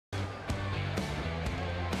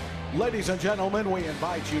Ladies and gentlemen, we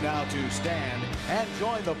invite you now to stand and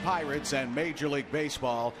join the Pirates and Major League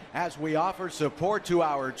Baseball as we offer support to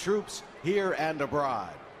our troops here and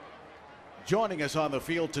abroad. Joining us on the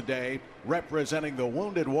field today, representing the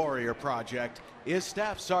Wounded Warrior Project, is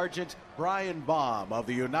Staff Sergeant Brian Baum of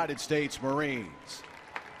the United States Marines.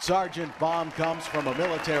 Sergeant Baum comes from a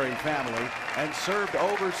military family and served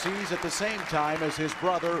overseas at the same time as his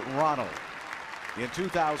brother Ronald. In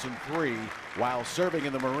 2003, while serving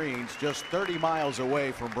in the Marines just 30 miles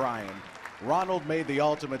away from Brian, Ronald made the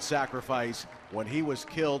ultimate sacrifice when he was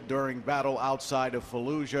killed during battle outside of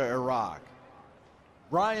Fallujah, Iraq.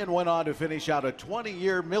 Brian went on to finish out a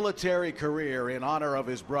 20-year military career in honor of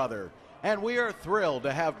his brother, and we are thrilled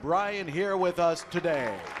to have Brian here with us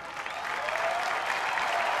today.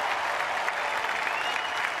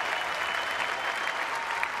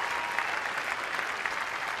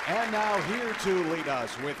 And now here to lead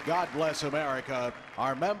us with God Bless America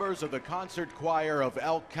are members of the Concert Choir of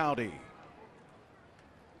Elk County.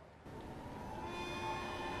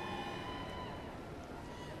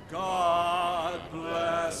 God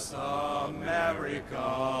bless America,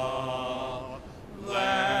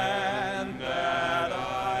 land that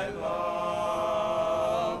I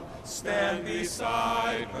love. Stand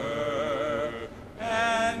beside her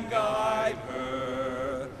and guide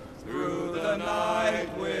her through the night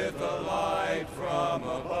with a light from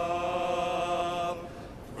above.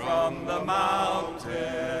 From the mountains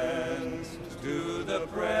to the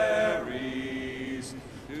prairies,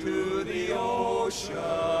 to the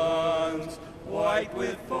oceans white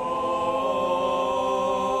with foam.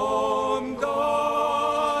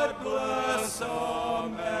 God bless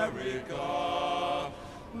America,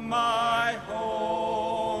 my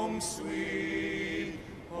home, sweet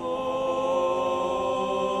home.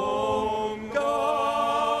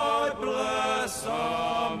 God bless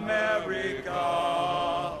America,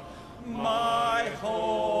 my home.